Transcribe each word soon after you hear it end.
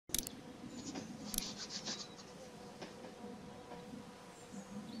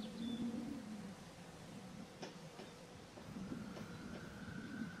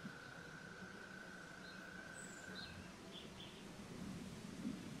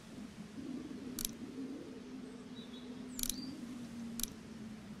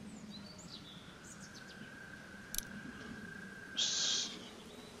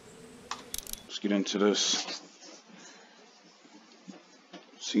get into this.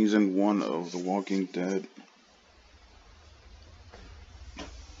 Season 1 of The Walking Dead.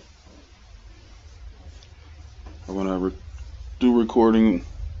 I'm gonna do recording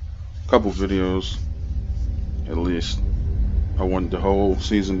a couple videos, at least. I want the whole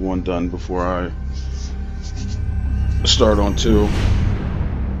season 1 done before I start on 2.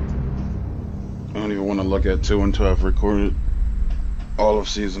 I don't even want to look at 2 until I've recorded all of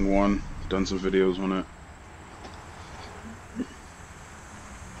season 1, done some videos on it.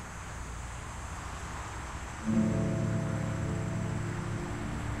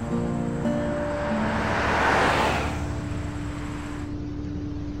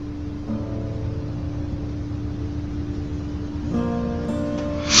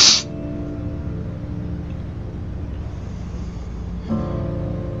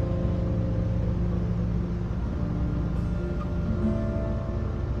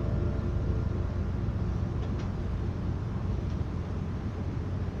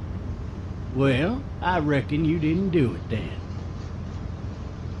 Well, I reckon you didn't do it then.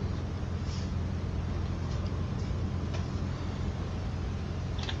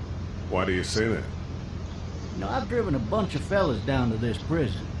 Why do you say that? You know, I've driven a bunch of fellas down to this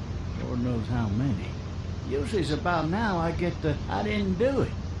prison. Lord knows how many. Usually it's about now I get the, I didn't do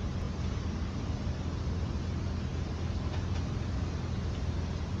it.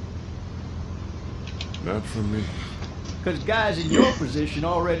 Not from me. 'Cause guys in your position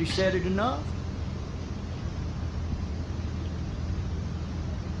already said it enough.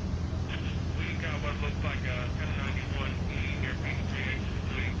 We got what looks like a 1091 E near pt1,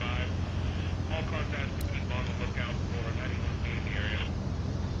 285. All contacts to keep on the lookout for 91 E in the area.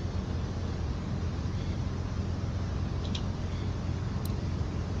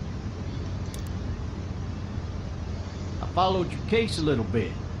 I followed your case a little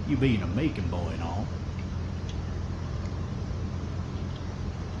bit, you being a Macon boy and all.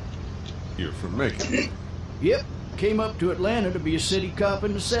 You're from Macon. Yep, came up to Atlanta to be a city cop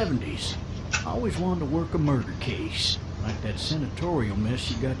in the 70s. Always wanted to work a murder case, like that senatorial mess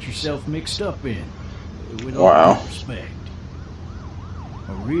you got yourself mixed up in. With all due respect.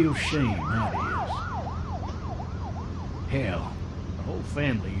 A real shame, that is. Hell, the whole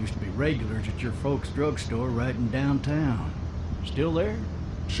family used to be regulars at your folks' drugstore right in downtown. Still there?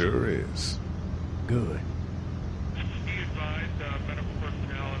 Sure is. Good. Be advised, medical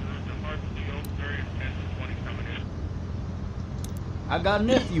personnel and route to Hartsfield, various 10 to 20 coming in. I got a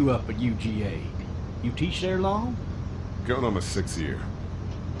nephew up at UGA. You teach there long? Going on my 6th year.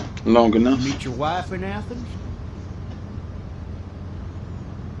 Long enough. You meet your wife in Athens?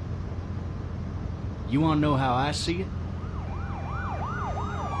 You want to know how I see it?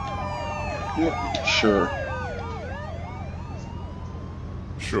 Yep, sure.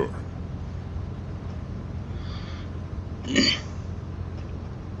 Sure.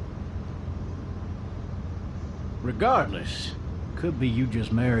 Regardless, could be you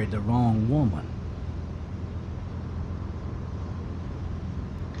just married the wrong woman.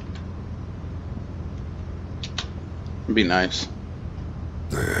 It'd be nice.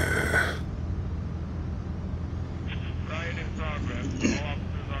 Riot in progress. All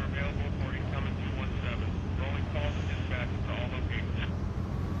officers are available for incoming 217. Rolling calls and dispatches to all locations.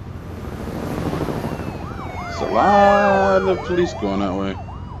 There's a lot of police going that way.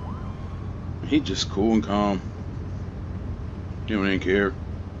 He just cool and calm. He don't even care.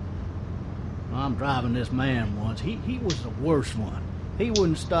 I'm driving this man once. He was the worst one. He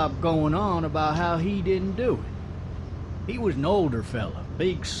wouldn't stop going on about how he didn't do it. He was an older fella,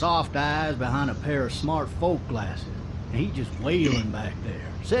 big soft eyes behind a pair of smart folk glasses. And he just wailing back there.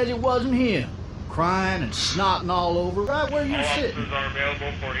 Says it wasn't him. Crying and snotting all over right where you're sitting. All officers are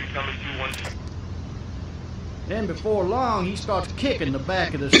available for incoming 217. Then before long, he starts kicking the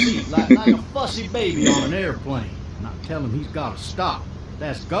back of the seat like a fussy baby on an airplane. And I tell him he's got to stop.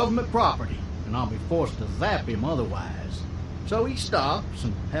 That's government property, and I'll be forced to zap him otherwise. So he stops,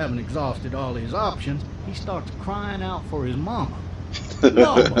 and having exhausted all his options, he starts crying out for his mama.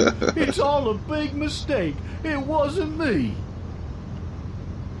 Mama, it's all a big mistake. It wasn't me.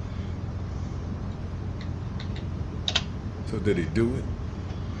 So did he do it?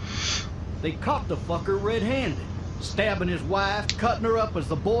 They caught the fucker red-handed, stabbing his wife, cutting her up as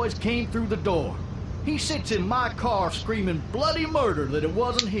the boys came through the door. He sits in my car screaming bloody murder that it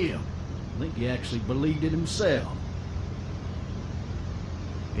wasn't him. I think he actually believed it himself.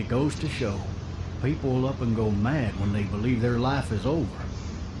 It goes to show, people will up and go mad when they believe their life is over.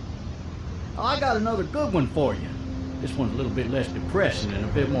 Oh, I got another good one for you. This one's a little bit less depressing and a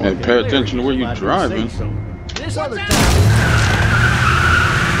bit more. Hey, pay attention to where you're driving. This other time.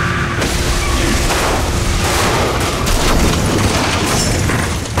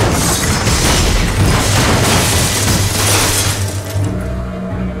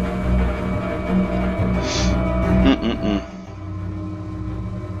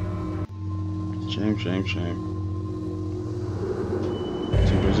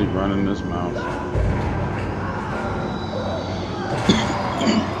 he running his mouth?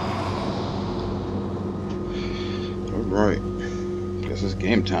 Alright. Guess it's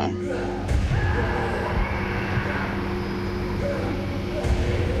game time.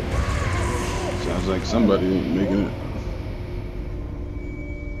 Sounds like somebody ain't making it.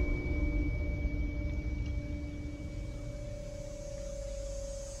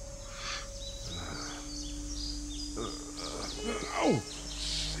 Oh,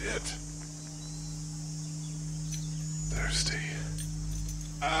 shit. Thirsty.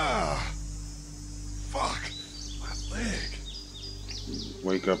 Ah, fuck, my leg.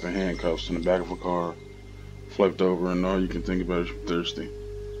 Wake up in handcuffs in the back of a car, flipped over, and all you can think about is you're thirsty.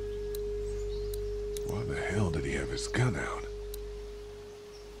 Why the hell did he have his gun out?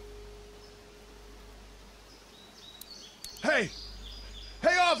 Hey!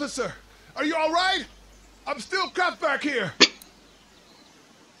 Hey, officer! Are you all right? I'm still cuffed back here!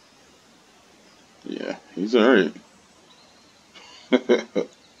 Yeah, he's alright.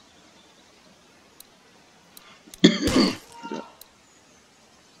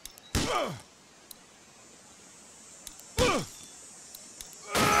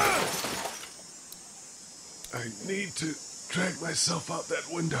 I need to drag myself out that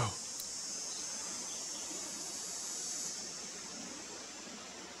window.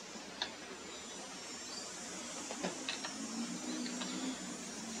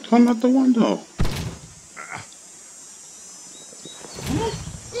 Come out the window.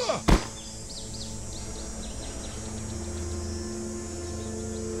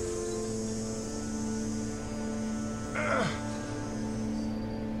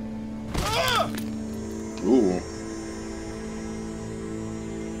 Ooh.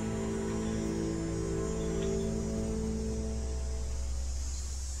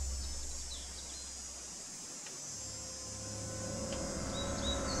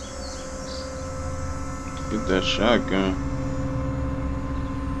 Get that shotgun.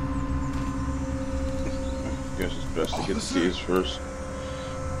 I guess it's best to get the keys first.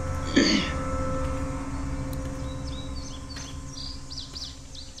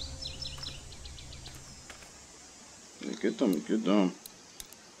 Yeah, get them, get them.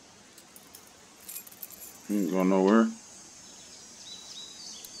 You ain't going nowhere.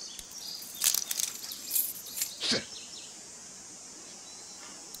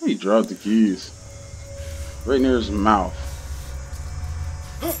 He dropped the keys. Right near his mouth.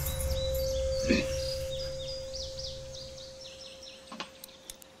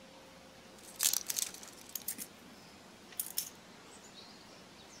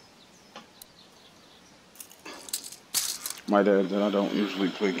 Might add that I don't usually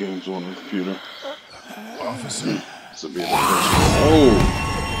play games on the computer. Officer. This will be a bit oh!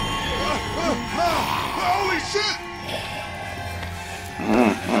 Holy shit!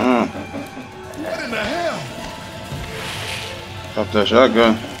 What in the hell? Pop that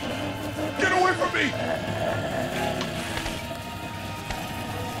shotgun. Get away from me!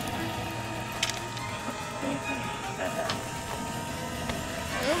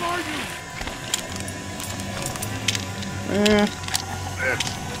 Where are you? Man,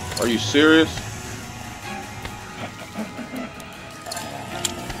 are you serious?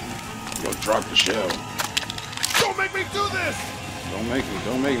 I'm gonna drop the shell. Don't make me do this! Don't make me,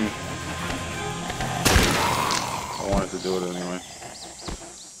 don't make me. I wanted to do it anyway.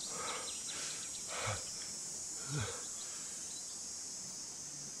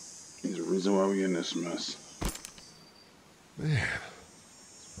 There's a reason why we in this mess. Man.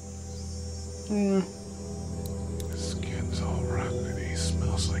 His skin's all rotten and he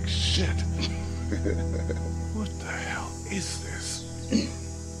smells like shit. What the hell is this?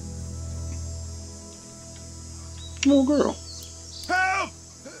 Little girl. Help!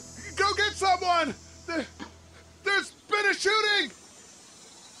 Go get someone! There's been a shooting!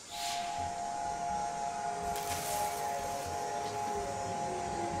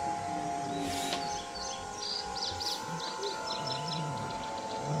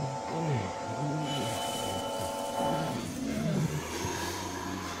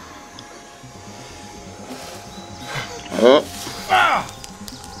 Oh.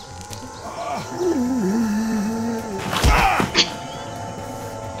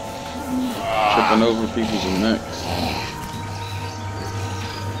 Tripping over people's necks.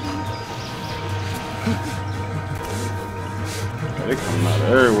 They coming out of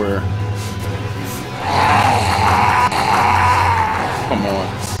everywhere. Come on.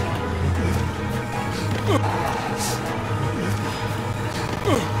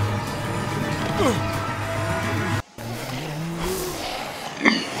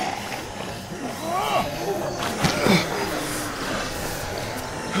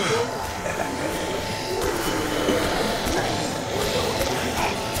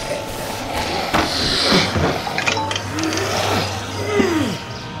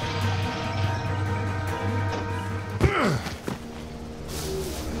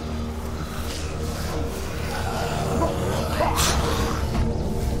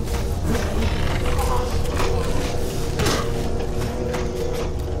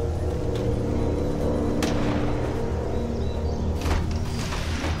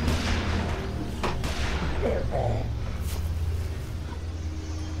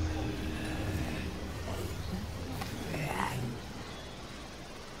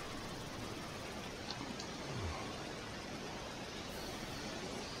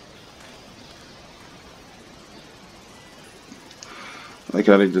 I like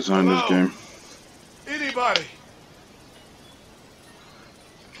how they designed this game. Anybody?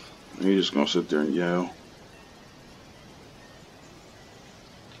 You're just gonna sit there and yell.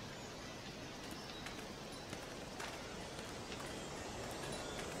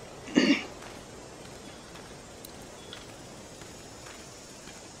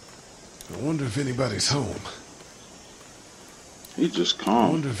 I wonder if anybody's home. He's just I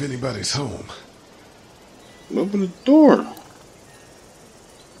calm. wonder if anybody's home. Open the door.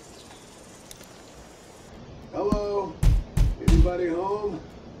 Hello? Anybody home?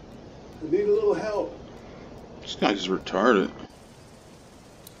 I need a little help. This guy's retarded.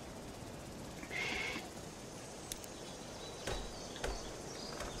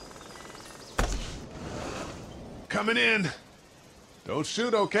 Coming in. Don't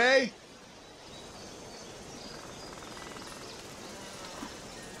shoot, okay?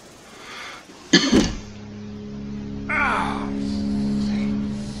 Ah!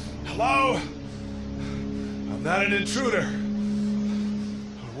 Hello? I'm not an intruder.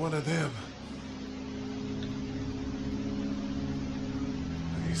 Or one of them.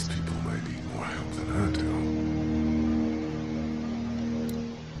 These people might need more help than I do.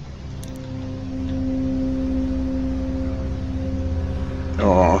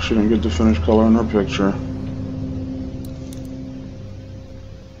 Oh, she didn't get to finish coloring her picture.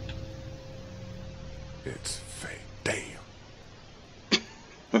 It's fake. Damn.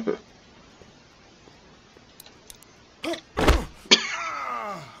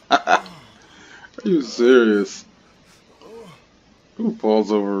 Are you serious? Who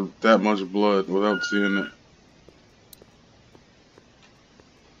falls over that much blood without seeing it?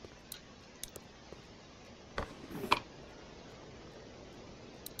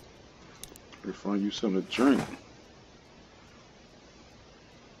 Better find you something to drink.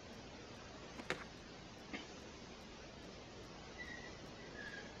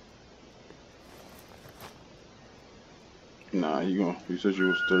 Nah, you said you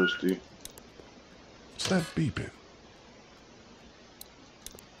was thirsty. What's that beeping?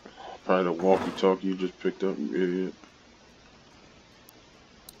 Probably the walkie-talkie you just picked up, you idiot.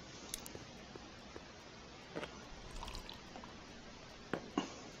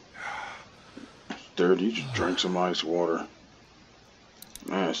 It's dirty. You just drank some ice water.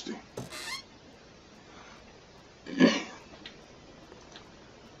 Nasty.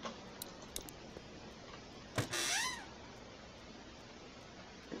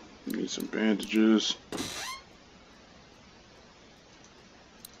 Need some bandages.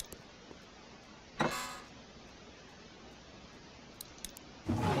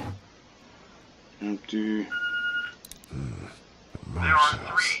 Empty. There are 3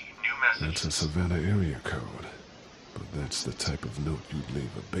 new messages. That's a Savannah area code. But that's the type of note you'd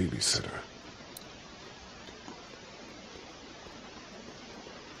leave a babysitter.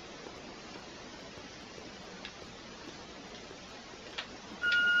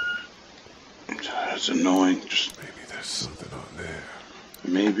 That's annoying. Just Maybe there's something on there.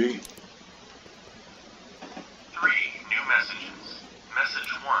 maybe. 3 new messages.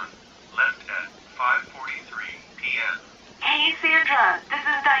 Message 1, left at 5:43 p.m. Hey, Sandra. This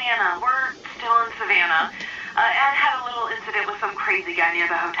is Diana. We're still in Savannah. Ed had a little incident with some crazy guy near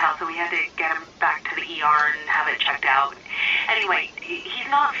the hotel, so we had to get him back to the ER and have it checked out. Anyway, he's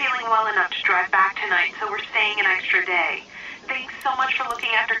not feeling well enough to drive back tonight, so we're staying an extra day. Thanks so much for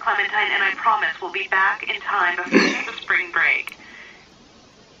looking after Clementine, and I promise we'll be back in time before the spring break.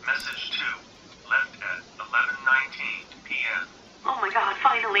 Message 2, left at 11:19 p.m. Oh my god,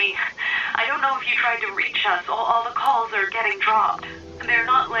 finally. I don't know if you tried to reach us. All the calls are getting dropped. They're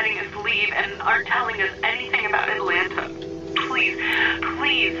not letting us leave and aren't telling us anything about Atlanta. Please,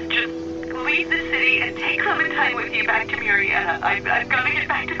 just leave the city and take Clementine with you back to Marietta. I've got to get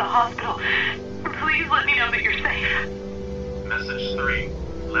back to the hospital. Please let me know that you're safe. Message 3,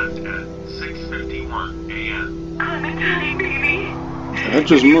 left at 6:51 a.m. Clementine, baby. I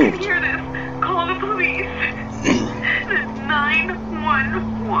just If you moved. can hear this, call the police. That's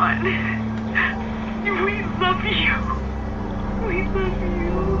 911. We love you. We love you.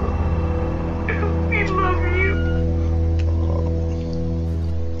 We love you.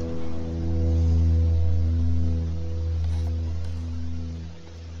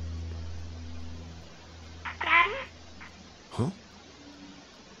 Daddy? Huh?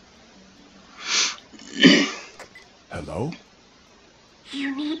 Hello?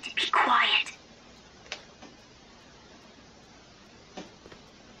 You need to be quiet.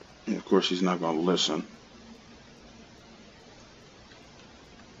 And of course, he's not going to listen.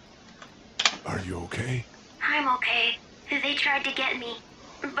 Are you okay? I'm okay. They tried to get me,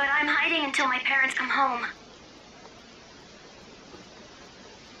 but I'm hiding until my parents come home.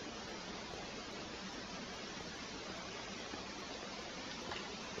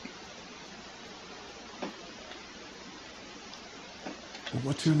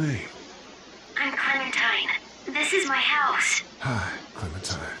 What's your name? I'm Clementine. This is my house. Hi,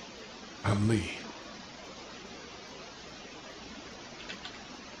 Clementine. I'm Lee.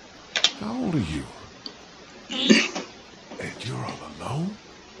 How old are you? 8? And you're all alone?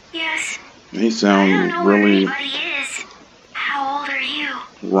 Yes. He I don't sounds know where really anybody is. How old are you?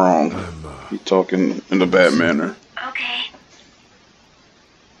 wrong. He's talking in a bad manner. Okay.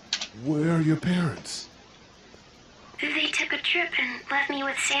 Where are your parents? They took a trip and left me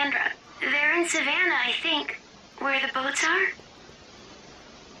with Sandra. They're in Savannah, I think. Where the boats are?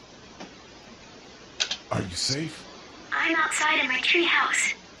 Are you safe? I'm outside in my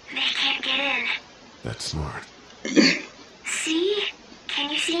treehouse. They can't get in. That's smart. See? Can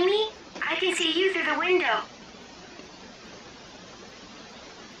you see me? I can see you through the window.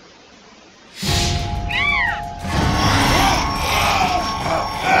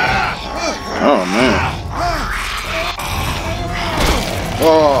 Oh, man.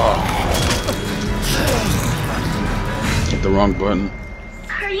 Oh. Hit the wrong button.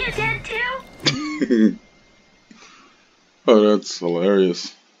 Are you dead too? Oh, that's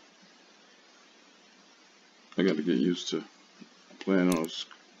hilarious. I got to get used to playing on with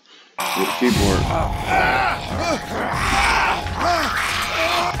the keyboard.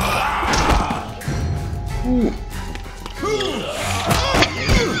 Ooh.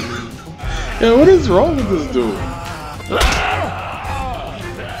 Yeah, what is wrong with this dude?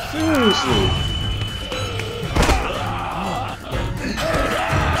 Seriously.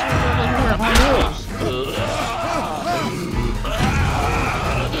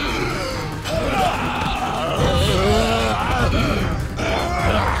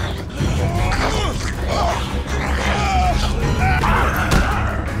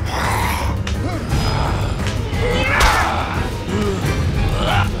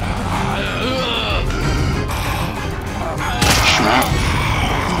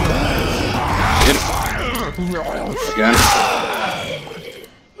 Again.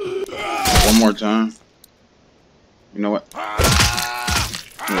 One more time. You know what? There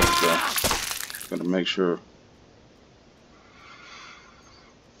we go. Gotta make sure.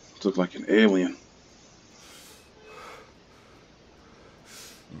 Look like an alien.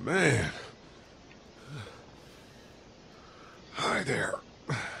 Man. Hi there.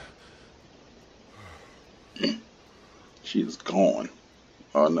 She's gone.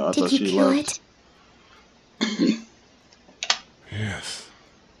 Oh no, I thought Did you she kill left. it? Yes.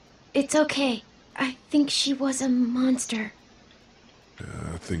 It's okay. I think she was a monster.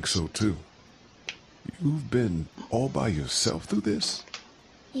 I think so too. You've been all by yourself through this?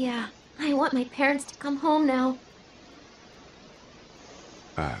 Yeah, I want my parents to come home now.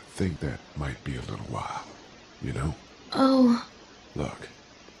 I think that might be a little while, you know? Oh. Look,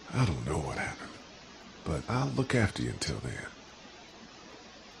 I don't know what happened, but I'll look after you until then.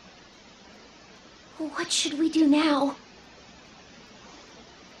 What should we do now?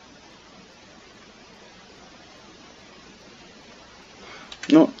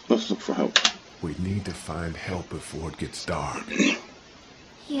 No, let's look for help. We need to find help before it gets dark.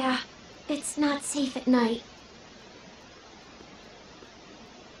 Yeah, it's not safe at night.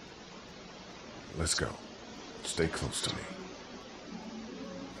 Let's go. Stay close to me.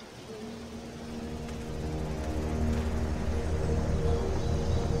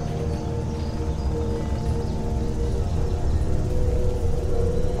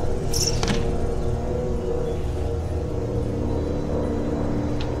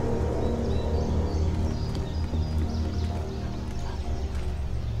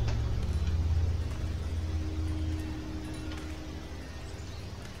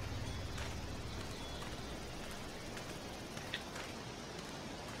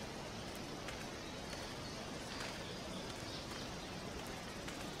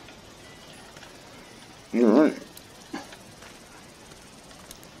 All right.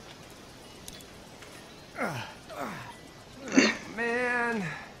 Man,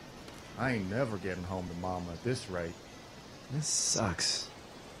 I ain't never getting home to Mama at this rate. this sucks.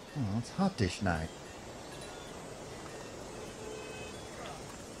 Oh, it's hot this night.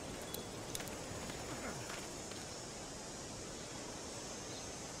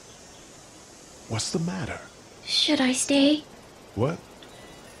 What's the matter? Should I stay? What?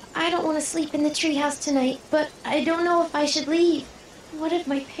 I don't want to sleep in the treehouse tonight, but I don't know if I should leave. What if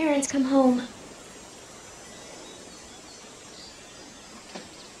my parents come home?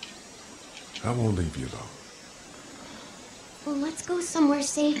 I won't leave you alone. Well, let's go somewhere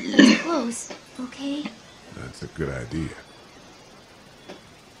safe that's close, okay? That's a good idea.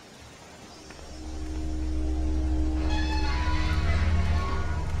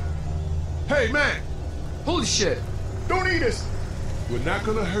 Hey, man! Holy shit! Don't eat us! We're not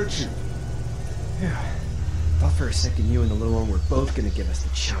gonna hurt you. Yeah. Thought for a second you and the little one were both gonna give us the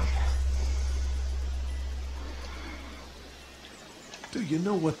chomp. Do you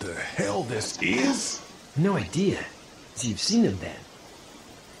know what the hell this is? No idea. So you've seen him then?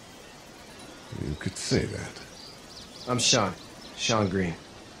 You could say that. I'm Sean. Sean Green.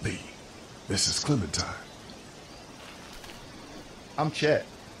 Lee, this is Clementine. I'm Chet.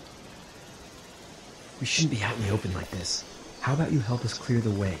 We shouldn't be out in the open like this. How about you help us clear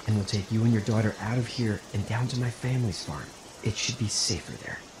the way, and we'll take you and your daughter out of here and down to my family's farm. It should be safer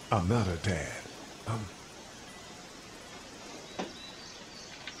there. I'm not her dad. I'm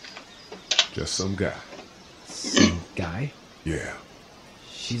just some guy. Some guy? Yeah.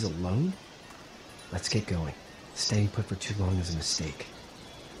 She's alone? Let's get going. Staying put for too long is a mistake.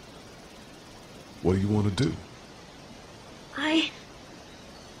 What do you want to do?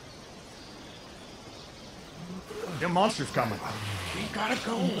 Them monsters coming. We gotta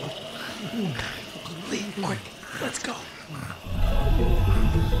go. Lee, quick, let's go.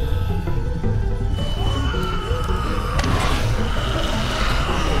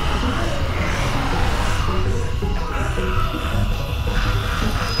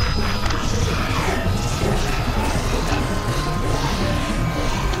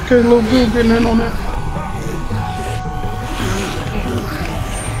 Okay, little dude getting in on that.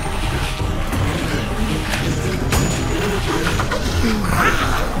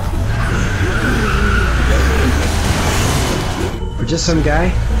 For just some guy,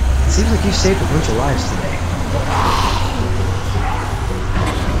 it seems like you saved a bunch of lives today.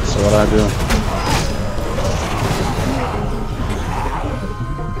 So what I do?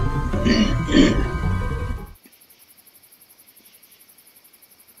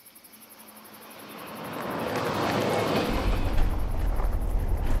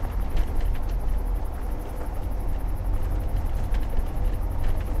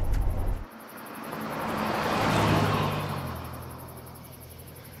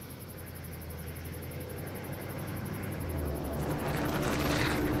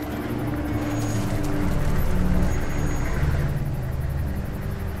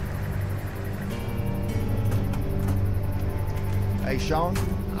 Hey, Sean,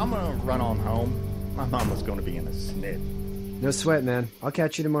 I'm gonna run on home. My mama's gonna be in a snit. No sweat, man. I'll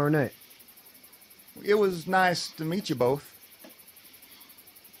catch you tomorrow night. It was nice to meet you both.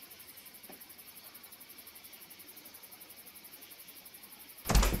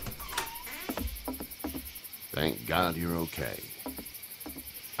 Thank God you're okay.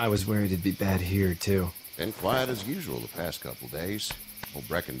 I was worried it'd be bad here, too. Been quiet as usual the past couple days. Old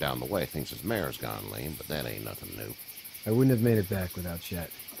Brecken down the way thinks his mare's gone lame, but that ain't nothing new. I wouldn't have made it back without Chet.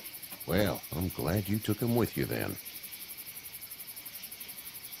 Well, I'm glad you took him with you then.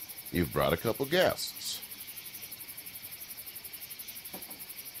 You've brought a couple guests.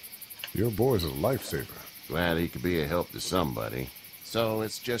 Your boy's a lifesaver. Glad he could be a help to somebody. So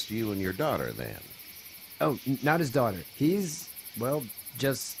it's just you and your daughter then? Oh, not his daughter. He's, well,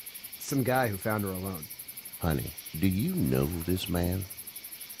 just some guy who found her alone. Honey, do you know this man?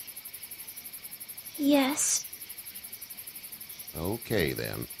 Yes. Okay,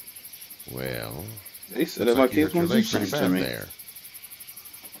 then. Well, They said if my kids want to do something to me. there.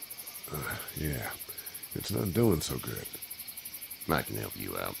 Yeah, it's not doing so good. I can help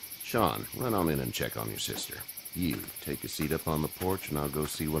you out. Sean, run on in and check on your sister. You, take a seat up on the porch and I'll go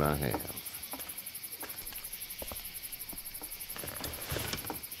see what I have.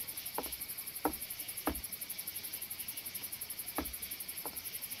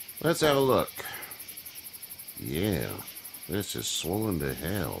 Let's have a look. Yeah, this is swollen to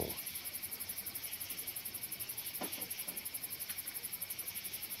hell.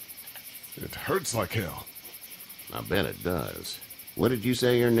 It hurts like hell. I bet it does. What did you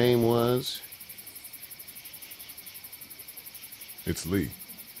say your name was? It's Lee.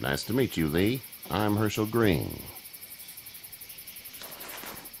 Nice to meet you, Lee. I'm Herschel Green.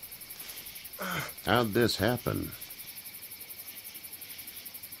 How'd this happen?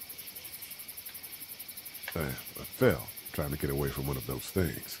 I fell, trying to get away from one of those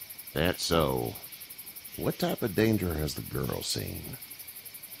things. That's so. What type of danger has the girl seen?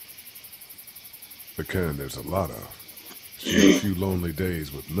 The kind there's a lot of. She had a few lonely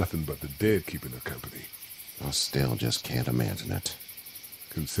days with nothing but the dead keeping her company. I still just can't imagine it.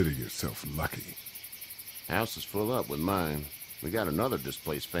 Consider yourself lucky. House is full up with mine. We got another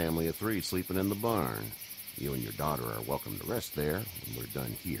displaced family of 3 sleeping in the barn. You and your daughter are welcome to rest there when we're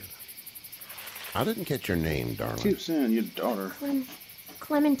done here. I didn't catch your name, darling. Keep saying your daughter.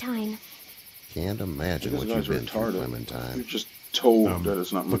 Clementine. Can't imagine what you've been through, Clementine. You're just told that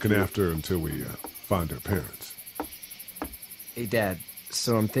it's not looking after her until we find her parents. Hey, Dad.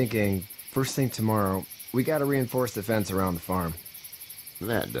 So I'm thinking, first thing tomorrow, we gotta reinforce the fence around the farm.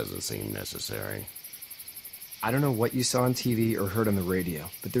 That doesn't seem necessary. I don't know what you saw on TV or heard on the radio,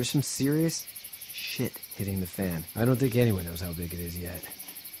 but there's some serious shit hitting the fan. I don't think anyone knows how big it is yet.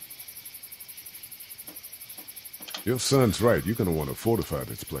 Your son's right. You're gonna want to fortify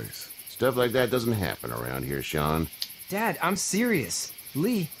this place. Stuff like that doesn't happen around here, Sean. Dad, I'm serious.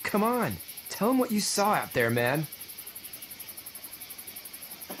 Lee, come on. Tell him what you saw out there, man.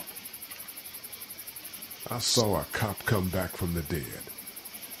 I saw a cop come back from the dead.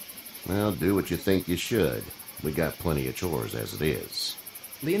 Well, do what you think you should. We got plenty of chores as it is.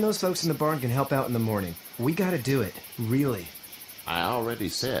 Lee and those folks in the barn can help out in the morning. We gotta do it. Really. I already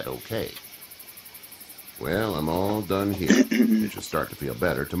said okay. Well, I'm all done here. You should start to feel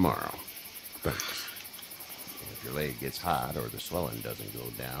better tomorrow. Thanks. If your leg gets hot or the swelling doesn't go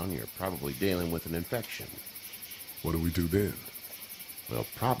down, you're probably dealing with an infection. What do we do then? We'll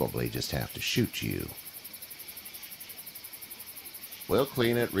probably just have to shoot you. We'll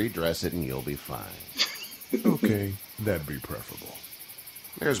clean it, redress it, and you'll be fine. Okay, that'd be preferable.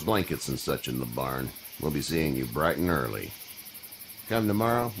 There's blankets and such in the barn. We'll be seeing you bright and early. Come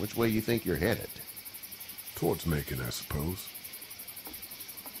tomorrow, which way you think you're headed? Towards Macon, I suppose.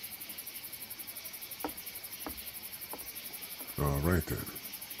 All right, then.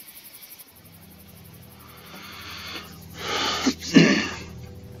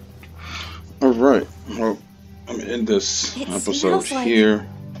 All right. Well, I'm gonna end this episode here.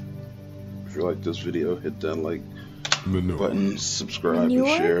 If you like this video, hit that like button, subscribe, and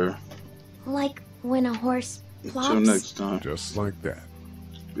share. Like when a horse plops? Until next time. Just like that.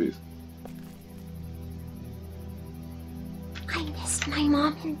 Peace. I missed my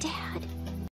mom and dad.